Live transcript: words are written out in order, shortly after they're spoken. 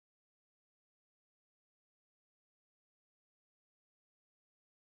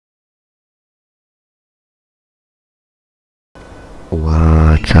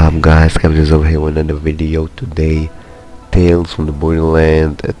What's up guys, Captains over here with another video. Today, Tales from the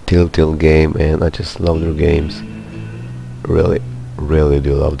Borderlands, a telltale game, and I just love their games. Really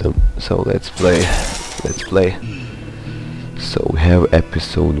do love them. So let's play. So we have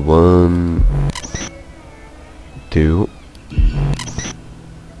episode 1, 2,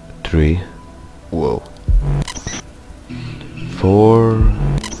 3, whoa, 4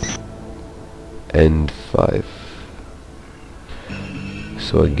 and 5.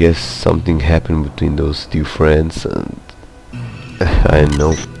 So I guess something happened between those two friends, and I don't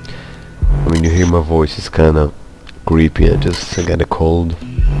know. When you hear my voice, it's kinda creepy. I got a cold,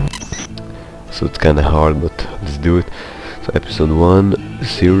 so it's kinda hard, but let's do it. So episode 1,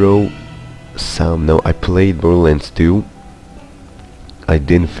 0, Sam. Now I played Borderlands 2. I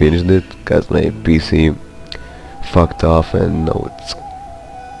didn't finish it because my PC fucked off, and no,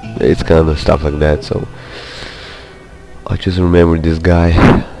 it's kind of stuff like that. So I just remember this guy.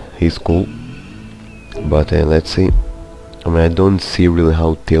 He's cool, but let's see. I mean, I don't see really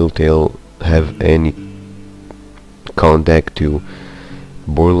how Telltale have any contact to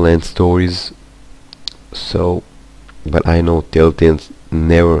Borderlands stories. So, but I know Telltale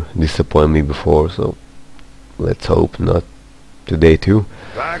never disappointed me before. So let's hope not today too.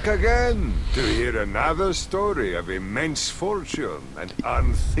 Back again to hear another story of immense fortune and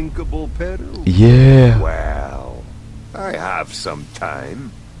unthinkable peril. Yeah. Well, I have some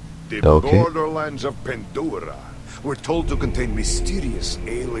time. The Okay. Borderlands of Pandora were told to contain mysterious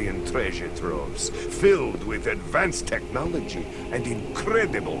alien treasure troves filled with advanced technology and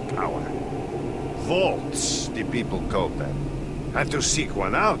incredible power. Vaults, the people called them. And to seek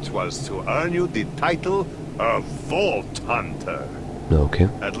one out was to earn you the title of Vault Hunter. Okay.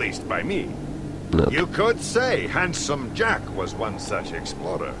 At least by me. Okay. You could say Handsome Jack was one such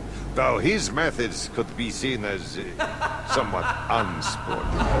explorer, though his methods could be seen as somewhat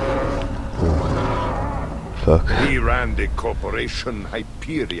unsporting. Fuck. He ran the corporation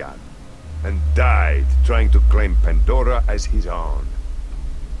Hyperion and died trying to claim Pandora as his own.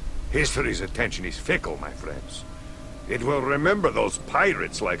 History's attention is fickle, my friends. It will remember those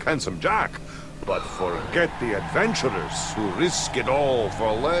pirates like Handsome Jack, but forget the adventurers who risk it all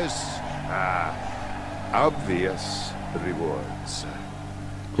for less obvious rewards.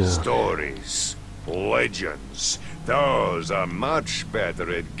 Yeah. Stories, legends, those are much better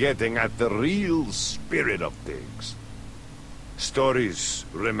at getting at the real spirit of things. Stories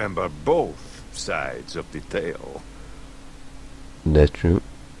remember both sides of the tale. That's true.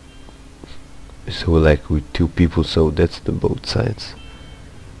 So like with two people, so that's the both sides.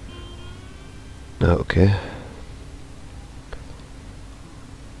 Okay.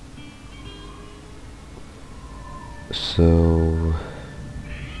 So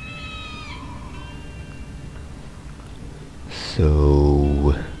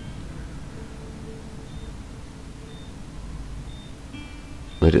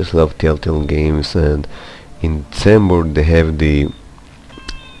I just love Telltale games, and in December they have the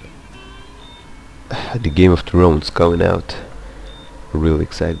Game of Thrones coming out. Really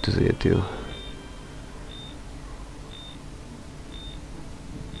excited to see it too.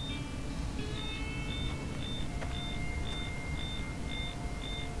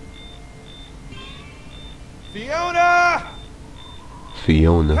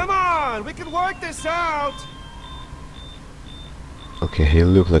 Fiona. Come on, we can work this out. Okay, he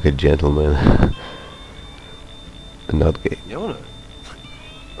looked like a gentleman. Not gay. Fiona?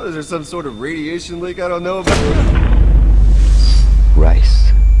 What, is there some sort of radiation leak I don't know about?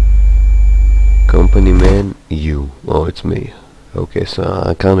 Rice. Company man, you. Oh, it's me. Okay, so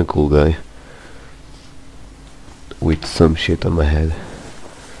I'm kinda cool guy. With some shit on my head.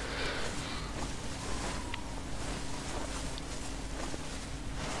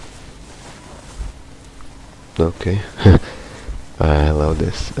 Okay. I love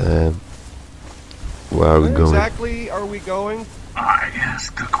this. Where are we Where going? exactly are we going? I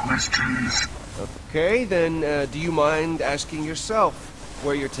ask the questions. Okay, then do you mind asking yourself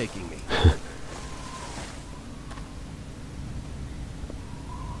where you're taking me?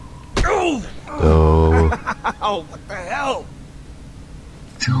 Oh. Oh, what the hell?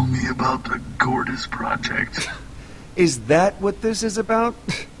 Tell me about the Gordis project. Is that what this is about?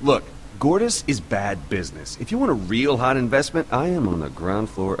 Look, Gordis is bad business. If you want a real hot investment, I am on the ground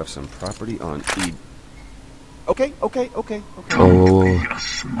floor of some property on Eden. Okay. Don't be a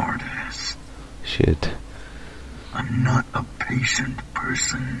smartass. Shit. I'm not a patient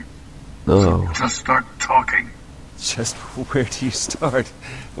person. No. So just start talking. Just where do you start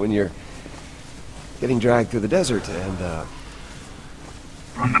when you're getting dragged through the desert and,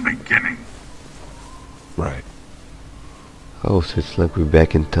 From the beginning. Right. Oh, so it's like we're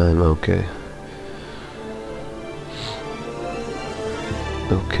back in time. Okay.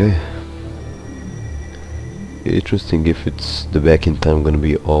 Okay. Interesting if it's the back in time gonna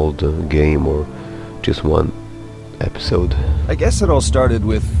be all the game or just one episode. I guess it all started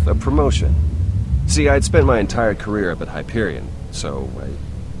with a promotion. See, I'd spent my entire career up at Hyperion, so I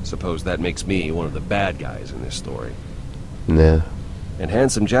suppose that makes me one of the bad guys in this story. Nah. And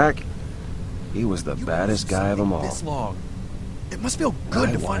Handsome Jack, he was the baddest guy of them all. This long. It must feel good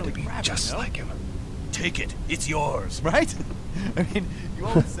I to wanted finally to be grab it, just you know? like him. Take it. It's yours, right? I mean, you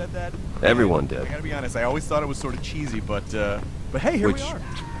always said that. Everyone did. I gotta be honest, I always thought it was sort of cheesy, but hey, here Which we are.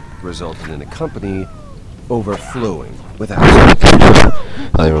 resulted in a company overflowing with assholes.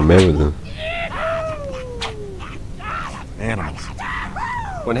 I remember them. Animals.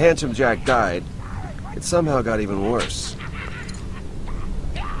 When Handsome Jack died, it somehow got even worse.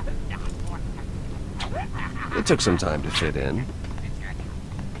 It took some time to fit in.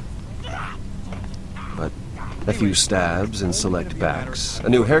 But a few stabs and select backs, a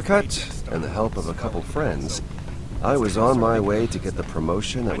new haircut, and the help of a couple friends, I was on my way to get the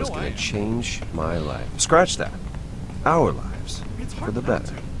promotion that was going to change my life. Scratch that. Our lives. For the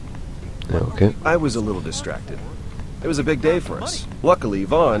better. Okay. I was a little distracted. It was a big day for us. Luckily,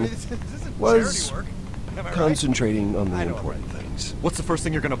 Vaughn was concentrating on the important things. What's the first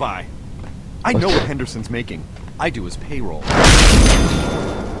thing you're gonna buy? I know what Henderson's making. I do his payroll.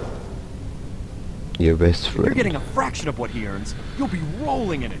 Your best If you're friend. getting a fraction of what he earns, you'll be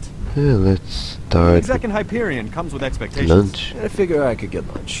rolling in it. Yeah, let's An start exec in Hyperion comes with expectations. lunch. I figure I could get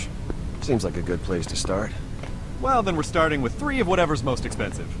lunch. Seems like a good place to start. Well, then we're starting with 3 of whatever's most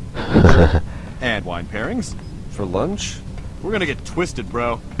expensive. And wine pairings. For lunch? We're gonna get twisted,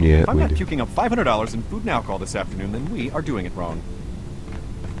 bro. Yeah, If I'm we not do. puking up $500 in food and alcohol this afternoon, then we are doing it wrong.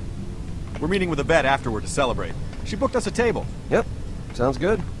 We're meeting with Yvette afterward to celebrate. She booked us a table. Yep. Sounds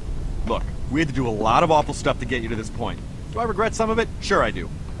good. Look, we had to do a lot of awful stuff to get you to this point. Do I regret some of it? Sure I do.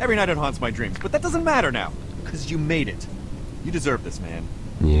 Every night it haunts my dreams, but that doesn't matter now. Because you made it. You deserve this, man.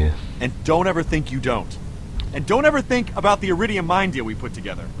 Yeah. And don't ever think you don't. And don't ever think about the Iridium mine deal we put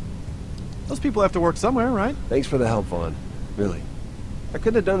together. Those people have to work somewhere, right? Thanks for the help, Vaughn. Really. I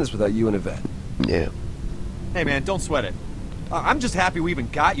couldn't have done this without you and Yvette. Yeah. Hey man, don't sweat it. I'm just happy we even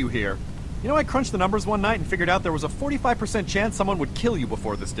got you here. You know, I crunched the numbers one night and figured out there was a 45% chance someone would kill you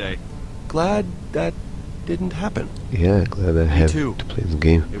before this day. Glad that didn't happen. Yeah, glad I have too. to play the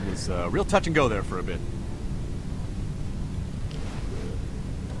game. It was real touch and go there for a bit.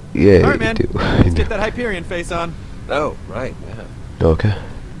 Yeah, All right, man. me too. Let's get that Hyperion face on. Oh, right, yeah. Okay.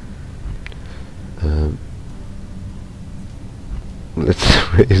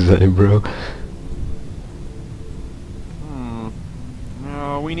 Let's raise that, bro.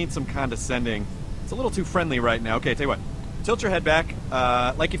 No, we need some condescending. It's a little too friendly right now. Okay, tell you what. Tilt your head back.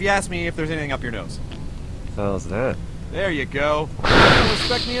 Like if you ask me if there's anything up your nose. How's that? There you go. You don't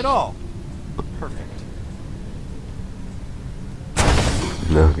respect me at all. Perfect.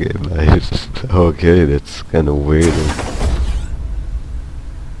 Okay, nice. Okay, that's kind of weird.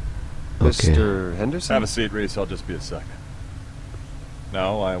 Okay. Mr. Henderson? Have a seat, Reese. I'll just be a second.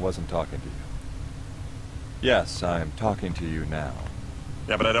 No, I wasn't talking to you. Yes, I'm talking to you now.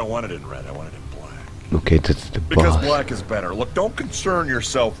 Yeah, but I don't want it in red. I want it in black. Okay, that's the Because boss. black is better. Look, don't concern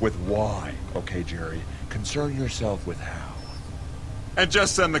yourself with why, okay, Jerry? Concern yourself with how. And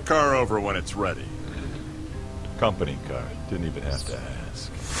just send the car over when it's ready. Company car. Didn't even have to ask.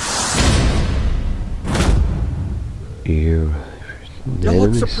 You You look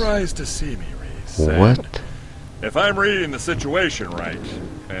enemies? surprised to see me, Reese. What? And if I'm reading the situation right,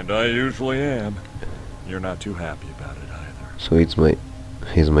 and I usually am, you're not too happy about it either. So he's my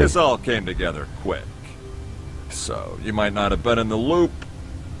This all came together quick. So, you might not have been in the loop,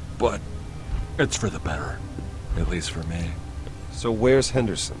 but it's for the better. At least for me. So where's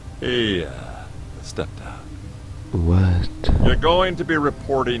Henderson? He, stepped out. what? You're going to be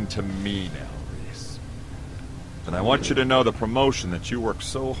reporting to me now, Reese. And I want you to know the promotion that you worked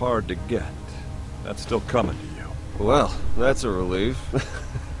so hard to get, that's still coming to you. Well, that's a relief.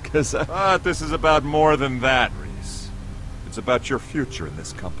 Because But this is about more than that, Reese. It's about your future in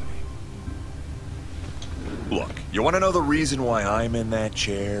this company. Look, you want to know the reason why I'm in that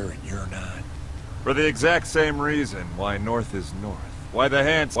chair and you're not? For the exact same reason why North is North. Why the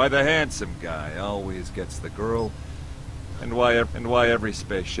handsome guy always gets the girl. And why every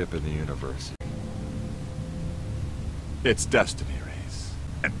spaceship in the universe. It's destiny, Reese.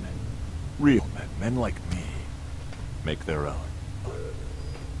 And real men like me, make their own.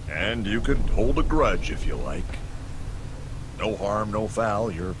 And you could hold a grudge if you like. No harm, no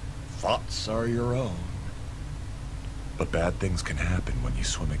foul, your thoughts are your own. But bad things can happen when you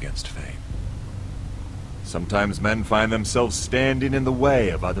swim against fate. Sometimes men find themselves standing in the way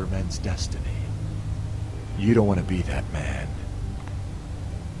of other men's destiny. You don't want to be that man.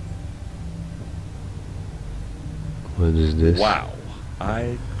 What is this? Wow.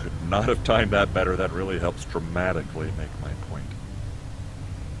 I could not have timed that better. That really helps dramatically make my point.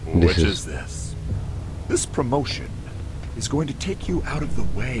 Which is this. This promotion is going to take you out of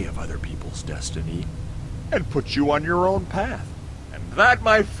the way of other people's destiny and put you on your own path. And that,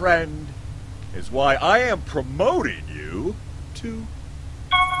 my friend, is why I am promoting you to...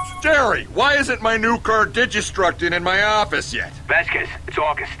 Jerry, why isn't my new car Digistructing in my office yet? Vasquez, it's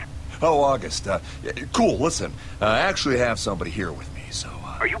August. Oh, August. Cool, listen. I actually have somebody here with me, so...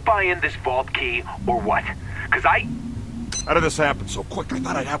 Are you buying this vault key, or what? Because How did this happen so quick? I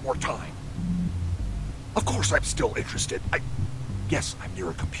thought I'd have more time. Of course I'm still interested. Yes, I'm near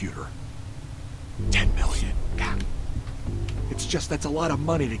a computer. 10 million. Yeah. It's just that's a lot of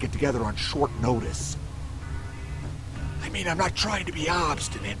money to get together on short notice. I mean, I'm not trying to be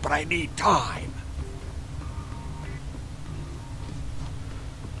obstinate, but I need time.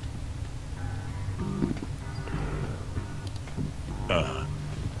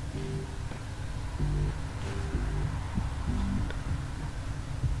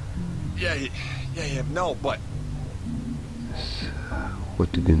 Yeah, no, but...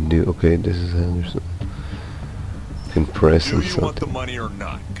 What you can do? Okay, this is Anderson. You can press Do and you want the something. money or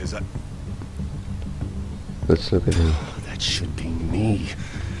not? Because I... Let's look at him. That should be me.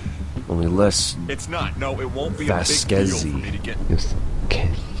 Only less It's not. No, it won't be a big deal for me to get... Yes.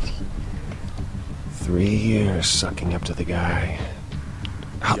 Okay. 3 years sucking up to the guy.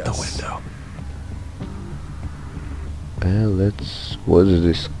 Out the Yes. window. Let's... What is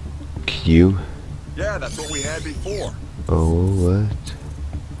this? Q? Yeah, that's what we had before. Oh, what?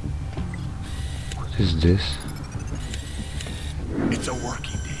 What is this? It's a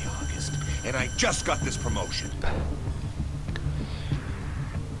working day, August, and I just got this promotion.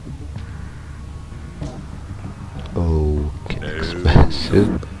 Okay,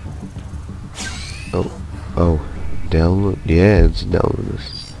 expensive. Oh, download. Yeah, it's download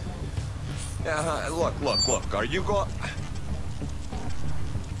this. Yeah, look. Are you going?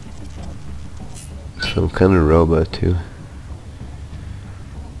 Some kind of robot too.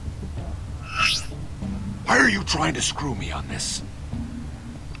 Why are you trying to screw me on this?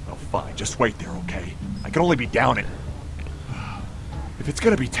 Oh, fine. Just wait there, okay? I can only be down it. If it's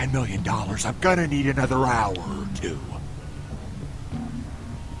gonna be $10 million, I'm gonna need another hour or two.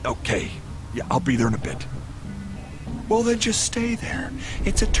 Okay. Yeah, I'll be there in a bit. Well, then just stay there.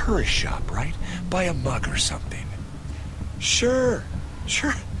 It's a tourist shop, right? Buy a mug or something. Sure.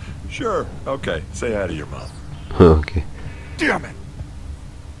 Okay, say hi to your mom. Okay. Damn it!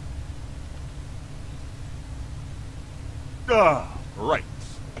 Right.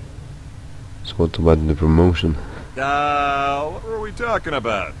 So what about the promotion? What were we talking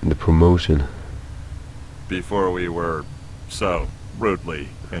about? The promotion. Before we were so rudely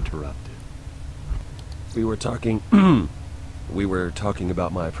interrupted. We were talking... we were talking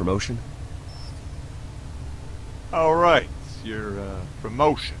about my promotion? All right, your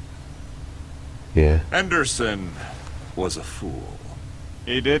promotion. Yeah. Henderson was a fool.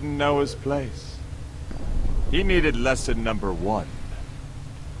 He didn't know his place. He needed lesson number 1.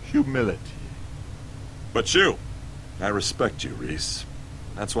 Humility. But you, I respect you, Reese.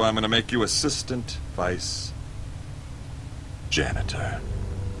 That's why I'm gonna make you assistant vice janitor.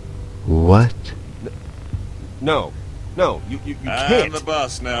 What? No, you I'm can't. the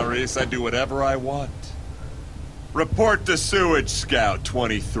boss now, Reese. I do whatever I want. Report to Sewage Scout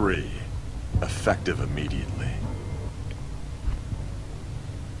 23. Effective immediately.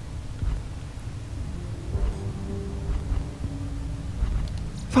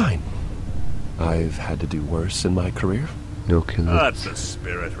 Fine. I've had to do worse in my career. Okay, That's the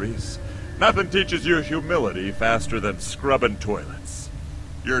spirit, Reese. Nothing teaches you humility faster than scrubbing toilets.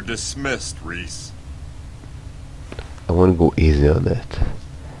 You're dismissed, Reese. I want to go easy on that.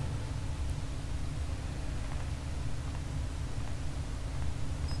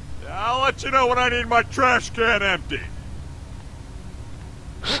 I'll let you know when I need my trash can emptied.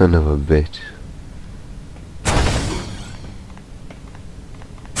 Son of a bitch.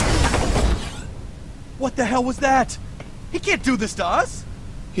 What the hell was that? He can't do this to us!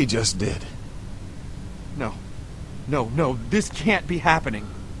 He just did. No, this can't be happening.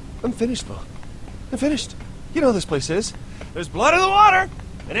 I'm finished, Phil. I'm finished. You know how this place is. There's blood in the water,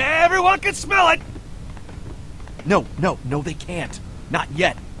 and everyone can smell it! No, they can't. Not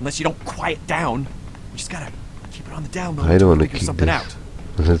yet, unless you don't quiet down. We just gotta keep it on the down low. I don't want to figure kick something this. out.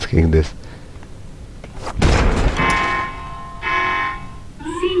 Let's kick this.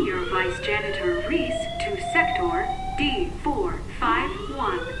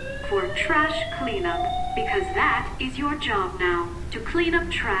 for trash cleanup, because that is your job now, to clean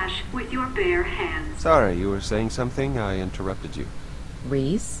up trash with your bare hands. Sorry, you were saying something? I interrupted you.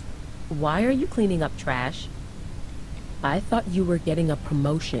 Reese, why are you cleaning up trash? I thought you were getting a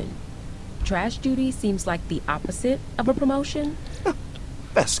promotion. Trash duty seems like the opposite of a promotion.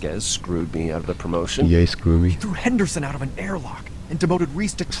 Vasquez screwed me out of the promotion. Yeah, screw me. He threw Henderson out of an airlock and demoted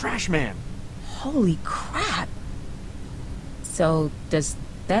Reese to trash man. Holy crap! So, does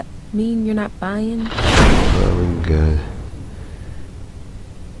that mean you're not buying? Oh my god.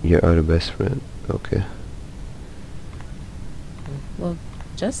 You're our best friend. Okay. Well,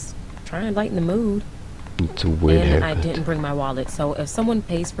 just try and lighten the mood. It's a weird And I haircut. didn't bring my wallet, so if someone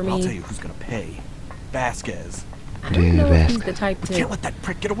pays for me... I'll tell you who's gonna pay. Vasquez. I don't Yeah, know if he's Vasquez. the type We to... can't let that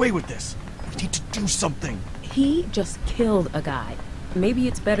prick get away with this. We need to do something. He just killed a guy. Maybe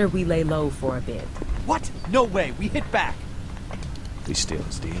it's better we lay low for a bit. What? No way. We hit back. We steal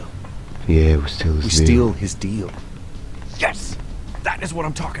his deal. Yeah, we still We steal his deal. Yes! That is what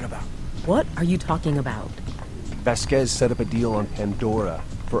I'm talking about. What are you talking about? Vasquez set up a deal on Pandora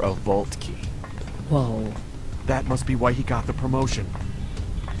for a vault key. Whoa. That must be why he got the promotion.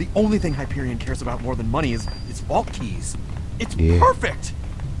 The only thing Hyperion cares about more than money is vault keys. It's Yeah. perfect!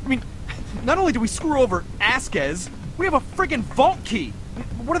 I mean, not only do we screw over Vasquez, we have a friggin' vault key!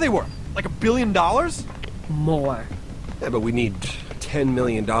 What are they worth? Like $1 billion? More. Yeah, but we need $10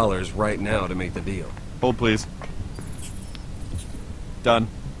 million right now to make the deal. Hold, please. Done.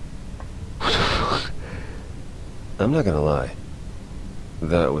 I'm not gonna lie.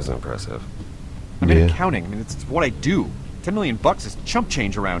 That was impressive. I'm in Yeah. accounting. I mean, it's what I do. $10 million is chump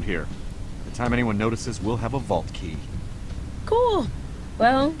change around here. By the time anyone notices, we'll have a vault key. Cool.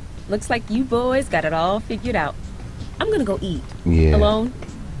 Well, looks like you boys got it all figured out. I'm gonna go eat. Yeah. Alone?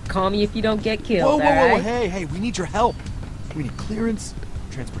 Call me if you don't get killed, Whoa, alright? hey, we need your help. We need clearance,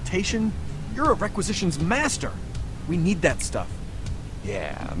 transportation. You're a requisitions master. We need that stuff.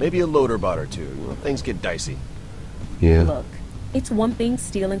 Yeah, maybe a loader bot or two. You know, things get dicey. Yeah. Look, it's one thing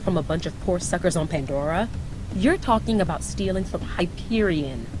stealing from a bunch of poor suckers on Pandora. You're talking about stealing from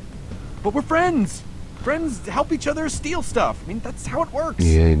Hyperion. But we're friends. Friends help each other steal stuff. I mean, that's how it works.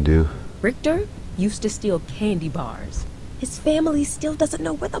 Yeah, I do. Richter used to steal candy bars. His family still doesn't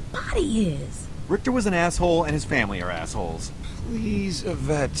know where the body is. Richter was an asshole, and his family are assholes. Please,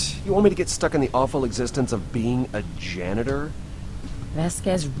 Yvette. You want me to get stuck in the awful existence of being a janitor?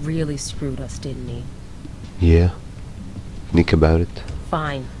 Vasquez really screwed us, didn't he? Yeah. Think about it.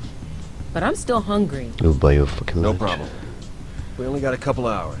 Fine. But I'm still hungry. We'll buy you a fucking No lunch. problem. We only got a couple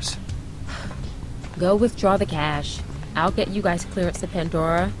hours. Go withdraw the cash. I'll get you guys clearance to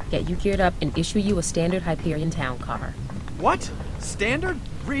Pandora, get you geared up, and issue you a standard Hyperion town car. What? Standard?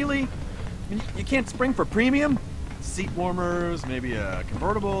 Really? I mean, you can't spring for premium? Seat warmers, maybe a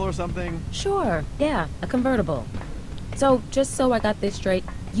convertible or something? Sure, yeah, a convertible. So, just so I got this straight,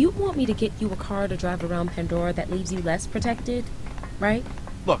 you want me to get you a car to drive around Pandora that leaves you less protected, right?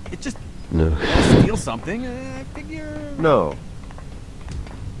 Look, it just No. steal something. I figure. No.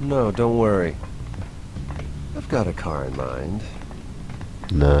 No, don't worry. I've got a car in mind.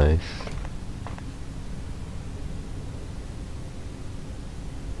 Nice.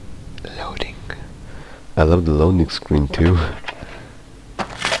 Loading. I love the loading screen too.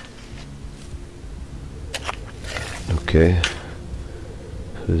 Okay.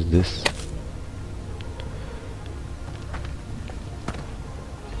 Who's this?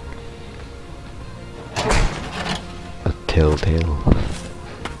 A telltale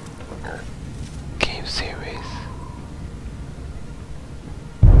game series.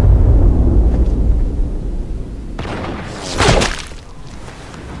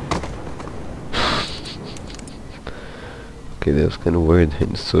 Okay, that was kind of weird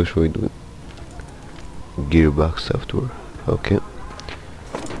and associated with Gearbox software. Okay.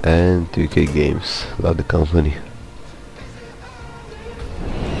 And 2K Games. Love the company.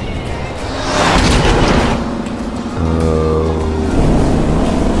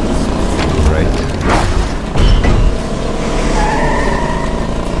 Right.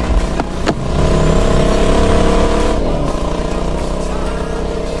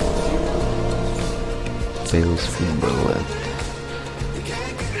 Sales from Borderlands.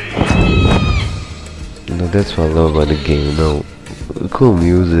 You know, that's what I love about the game, you know. Cool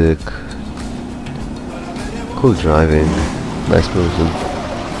music, cool driving, nice person.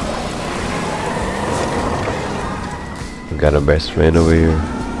 I got a best friend over here.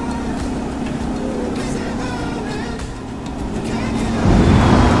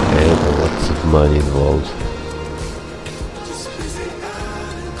 And lots of money involved.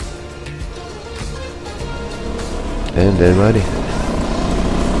 And then money.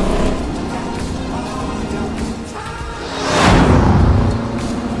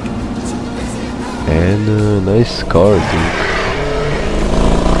 And a nice car, I think.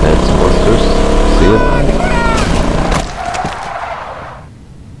 And some monsters. See ya.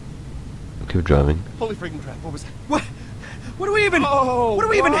 Keep driving. Holy freaking crap! What was that? What? What do we even? Oh, what do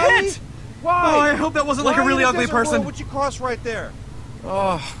we even why? hit? Why? Oh, I hope that wasn't like a really ugly person. What'd you cross right there?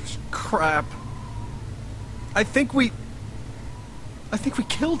 Oh, crap. I think we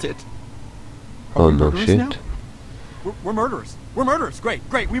killed it. Are Oh we no murderers shit. now? We're murderers. We're murderers. Great,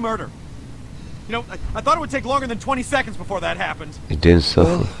 we murder. You know, I thought it would take longer than 20 seconds before that happened. It didn't suffer.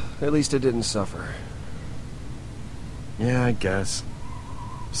 Well, at least it didn't suffer. Yeah, I guess.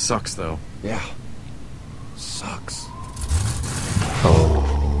 Sucks, though. Yeah. Sucks.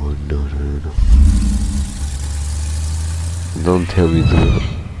 Oh no. Don't tell me to.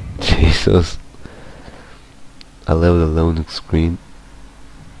 Jesus. I love the loading screen.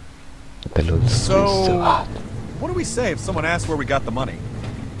 The loading screen is so hot. What do we say if someone asks where we got the money?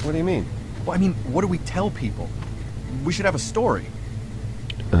 What do you mean? Well, I mean, what do we tell people? We should have a story.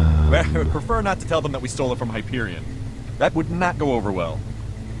 I would prefer not to tell them that we stole it from Hyperion. That would not go over well.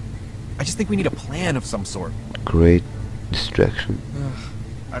 I just think we need a plan of some sort. Great distraction.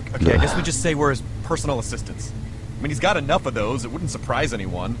 Okay, I guess we just say we're his personal assistants. I mean, he's got enough of those, it wouldn't surprise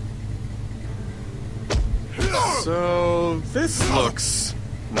anyone. So, this looks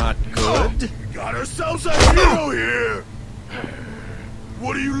not good. Got ourselves a hero here!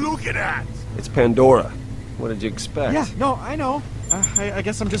 What are you looking at? It's Pandora. What did you expect? Yeah, no, I know. I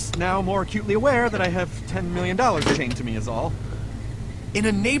guess I'm just now more acutely aware that I have $10 million chained to me is all. In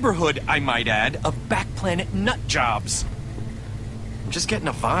a neighborhood, I might add, of back-planet nut jobs. I'm just getting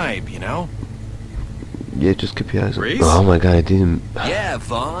a vibe, you know? Yeah, just keep your eyes on. Reese? Oh my god, I didn't. Yeah,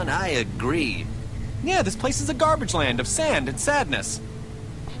 Vaughn, I agree. Yeah, this place is a garbage land of sand and sadness.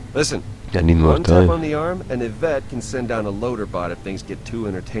 Listen, I need more one tap on time. the arm, and Yvette can send down a loader bot if things get too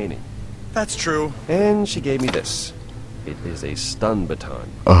entertaining. That's true. And she gave me this. It is a stun baton.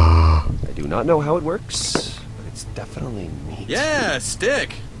 Ah, I do not know how it works, but it's definitely neat. Yeah,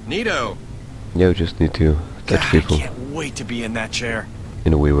 stick. Neato. yeah, we just need to catch God, people I can't wait to be in that chair.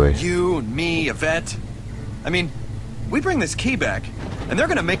 in a wee way. You and me, Yvette. I mean, we bring this key back, and they're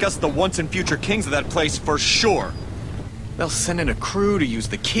gonna make us the once and future kings of that place for sure. They'll send in a crew to use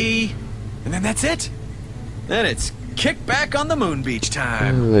the key, and then that's it. Then it's kick back on the moon beach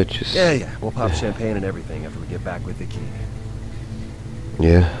time. Let's just. Yeah, we'll pop champagne and everything after we get back with the key.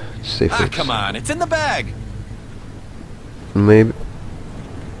 Yeah, stay Ah, fixed. come on, it's in the bag. Maybe.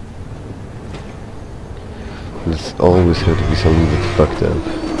 There's always have to be something that's fucked up.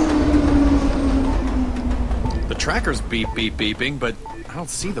 The tracker's beeping, but I don't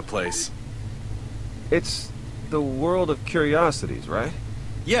see the place. It's the world of curiosities, right?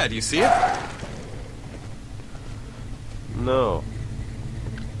 Yeah, do you see it? No.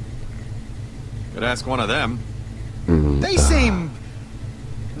 Could ask one of them. Mm, They seem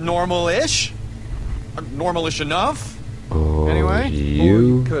normal-ish. Normal-ish enough. Oh, Anyway? Or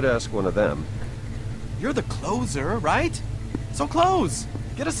you. you could ask one of them. You're the closer, right? So close.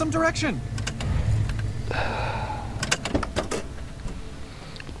 Get us some direction.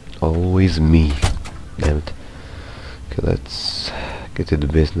 Always me. Damn it. Okay, let's get to the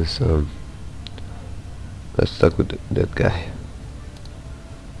business. Let's talk with that guy.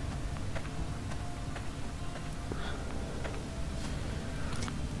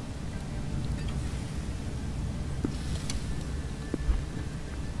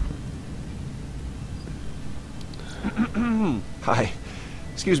 Hi.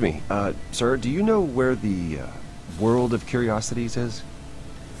 Excuse me, sir, do you know where the world of curiosities is?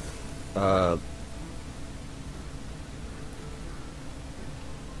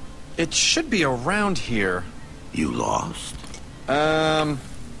 It should be around here. You lost?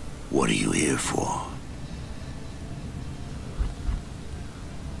 What are you here for?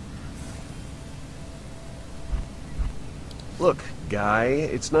 Look, guy,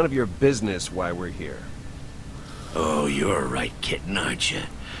 it's none of your business why we're here. Oh, you're a right kitten, aren't you?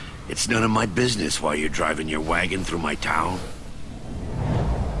 It's none of my business why you're driving your wagon through my town.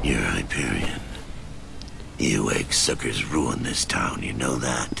 You're Hyperion. You egg-suckers ruined this town, you know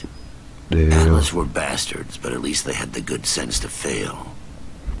that? Damn. Atlas were bastards, but at least they had the good sense to fail.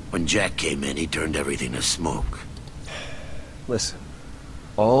 When Jack came in, he turned everything to smoke. Listen,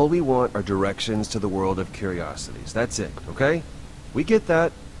 all we want are directions to the world of curiosities. That's it, okay? We get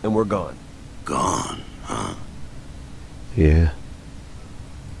that, and we're gone. Gone, huh? Yeah.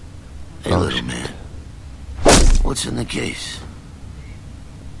 Hey, Oh, little shit. man. What's in the case?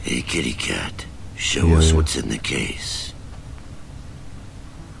 Hey, kitty cat. Show Yeah, us yeah. what's in the case.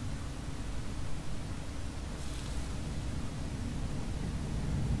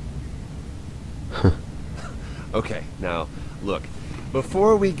 Okay, now, look.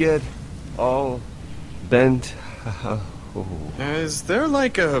 Before we get all bent... Is there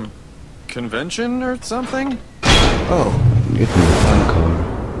like a convention or something? Oh. Get me the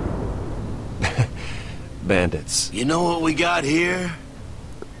car. Bandits. You know what we got here?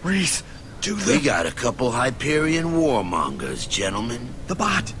 Reese, do We got a couple Hyperion warmongers, gentlemen. the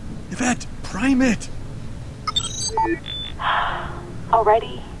bot. Yvette, prime it.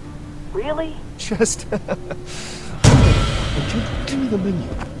 Already? Really? Just... Give me the menu.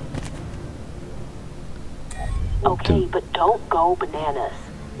 Okay, but don't go bananas.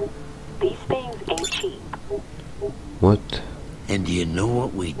 These things ain't cheap. What? And do you know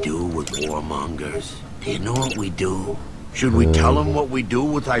what we do with warmongers? Do you know what we do? Should we tell them what we do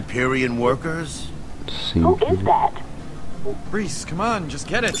with Hyperion workers? Who is that? Reese, come on, just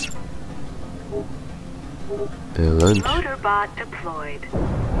get it. Lunch. Motorbot deployed.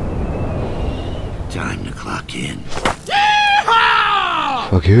 Time to clock in.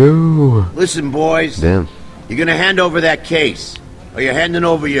 Fuck you. Listen, boys. Damn. You're gonna hand over that case, or you're handing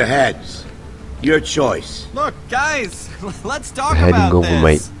over your heads. Your choice. Look, guys, let's talk Heading about over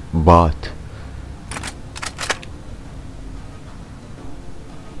my this. bot.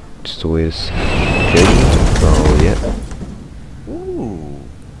 Just always. Oh yeah. Ooh.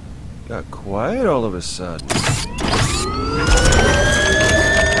 Got quiet all of a sudden.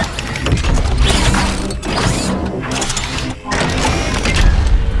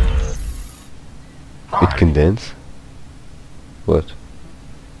 It can dance. What?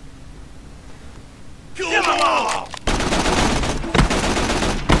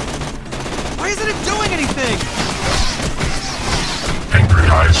 Why isn't it doing anything? Angry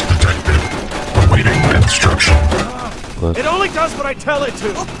eyes detected. Awaiting instruction. What? It only does what I tell it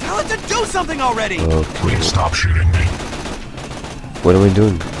to. Well, tell it to do something already. Okay. Please stop shooting me. What am I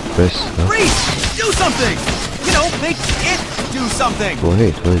doing? Press. Huh? Reese, do something. You know, make it do something.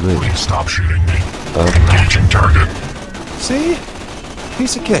 Wait. Please stop shooting me. Engaging target. See?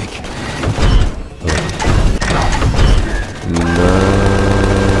 Piece of cake. No.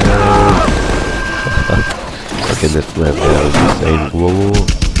 Okay, that's my bad. I was just saying. Whoa.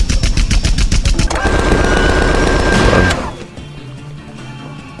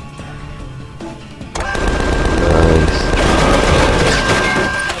 Nice.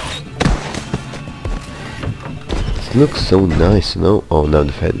 It looks so nice, you know? Oh, now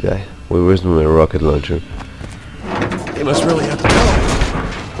the fat guy. Where's my rocket launcher? They must really have to go.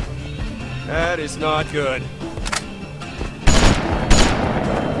 That is not good.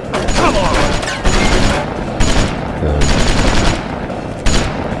 Come on!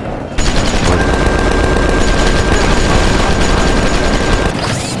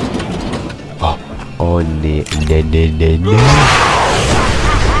 Oh, no.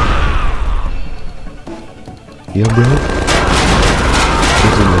 Yeah, bro.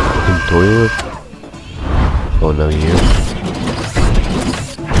 He's in the fucking toilet. Oh, now here.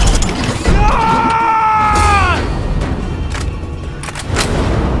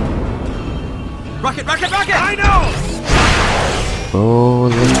 Rocket! I know! Oh,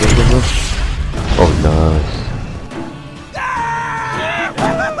 look. Oh, nice.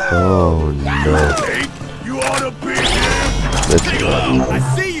 Oh, no. You ought to be here. That's I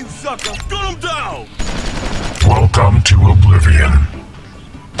see you, sucker. Gun him down. Welcome to Oblivion.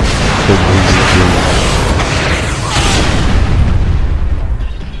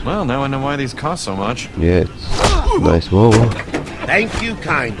 Well, now I know why these cost so much. Yeah, it's nice. Whoa. Thank you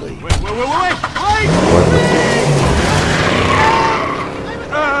kindly. Wait!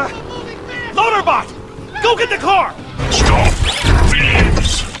 Loaderbot! Go get the car! Stop,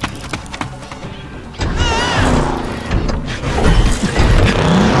 thieves.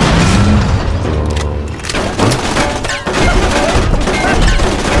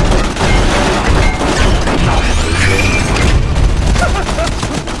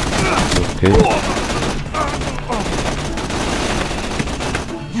 Okay.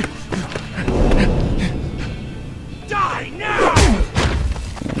 Die now.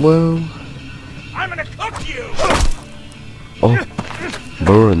 Well. I'm gonna cook you. Oh.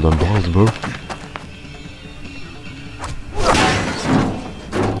 Burn my balls, bro.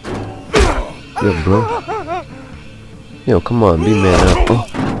 Yeah, bro. Yo, come on, be man up.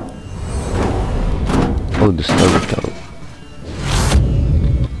 Oh, the stomach down.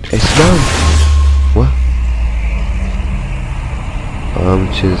 It's down. What?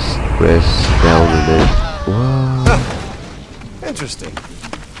 Just press down and then. What? Interesting.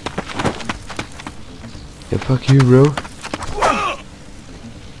 Yeah, fuck you, bro.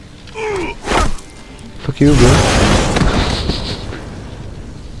 Fuck you, bro.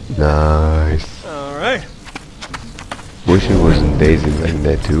 Nice. Alright. Wish it wasn't Daisy like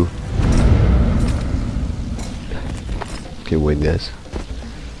that too. Okay, wait, guys.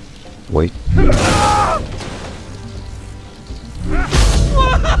 Wait.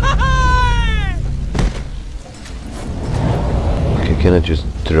 Okay, can I just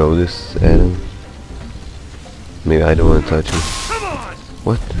throw this at him? Maybe I don't want to touch him.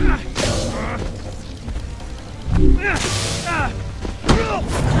 What?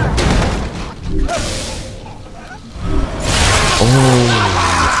 Oh.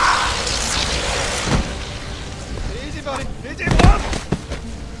 Easy, buddy. Easy.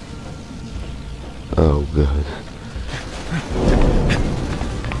 Oh god.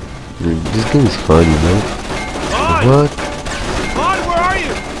 This game is fun, you know? What? Vaughn, where are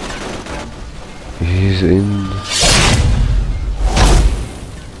you? He's in...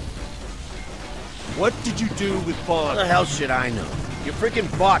 What did you do with Vaughn? How the hell should I know? Your freaking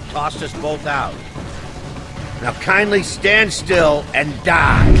bot tossed us both out. Now kindly stand still and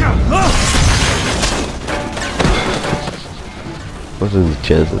die. What are the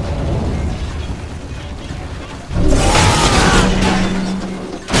chances?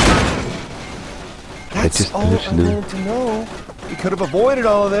 That's all I wanted to know. We could have avoided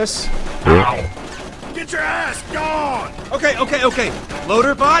all of this. Yeah. Get your ass gone! Okay.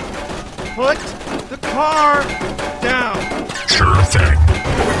 Loader bot, put the car down. Sure thing.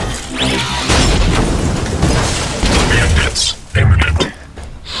 Bandits imminent.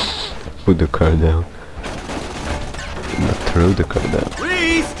 Put the car down. Not throw the car down.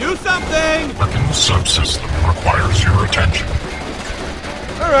 Reese, do something! Weapons subsystem requires your attention.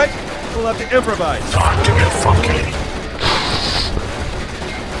 Alright, we'll have to improvise. Time to get funky.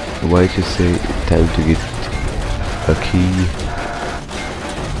 Why'd you say time to get a key?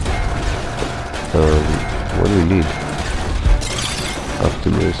 What do we need?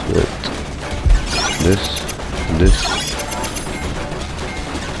 Optimus, what? This.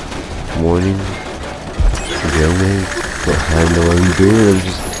 Warning. Jailbreak. Well, I don't know what I'm doing, I'm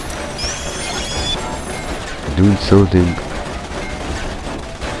just doing something.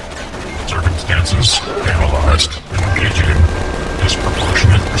 Circumstances analyzed. Engaging in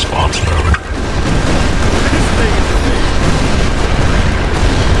disproportionate response mode.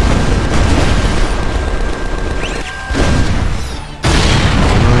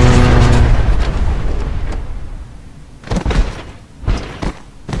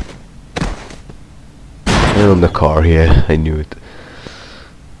 And on the car, yeah, I knew it.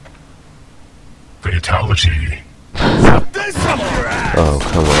 Fatality. Oh,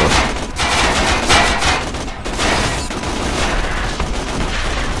 come on.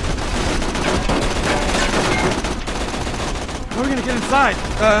 How are we gonna get inside?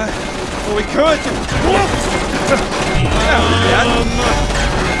 Well, we could.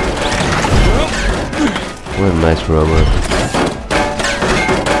 What a nice robot.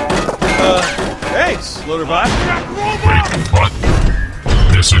 Thanks, loader bot. Wait, what?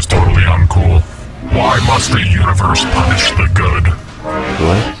 This is totally uncool. Why must the universe punish the good?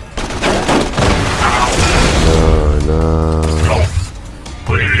 What? No. No.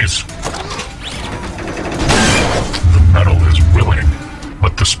 Please. The metal is willing,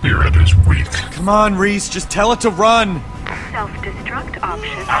 but the spirit is weak. Come on, Reese, just tell it to run. Self-destruct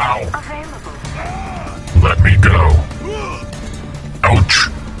option Ow. available. Let me go. Ouch.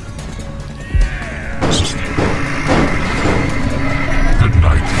 Good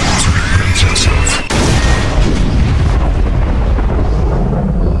night, sweet princess of...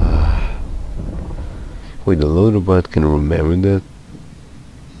 Wait, the loader bot can remember that?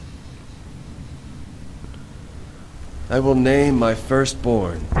 I will name my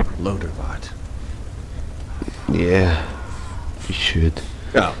firstborn Loaderbot. Yeah, you should.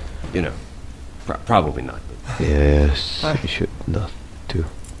 Oh, you know, probably not. But Yes, you should not do.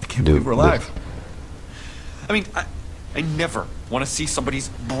 I can't believe we're alive. I mean, I never want to see somebody's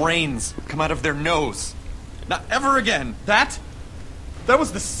brains come out of their nose. Not ever again. That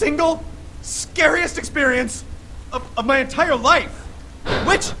was the single scariest experience of my entire life.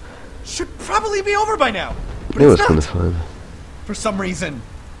 Which should probably be over by now. But It was it's kind not, of fun. for some reason.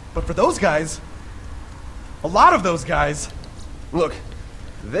 But for those guys, a lot of those guys, look,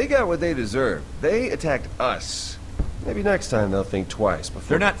 they got what they deserve. They attacked us. Maybe next time they'll think twice before...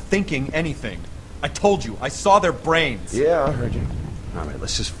 they're not thinking anything. I told you, I saw their brains. Yeah, I heard you. All right,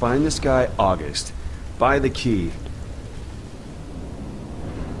 let's just find this guy, August. Buy the key.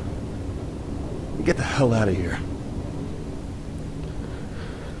 And get the hell out of here.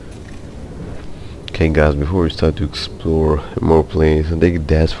 Okay guys, before we start to explore more places, I think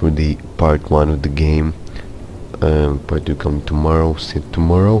that's for the part 1 of the game. Part 2 coming tomorrow. See you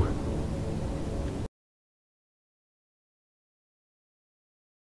tomorrow.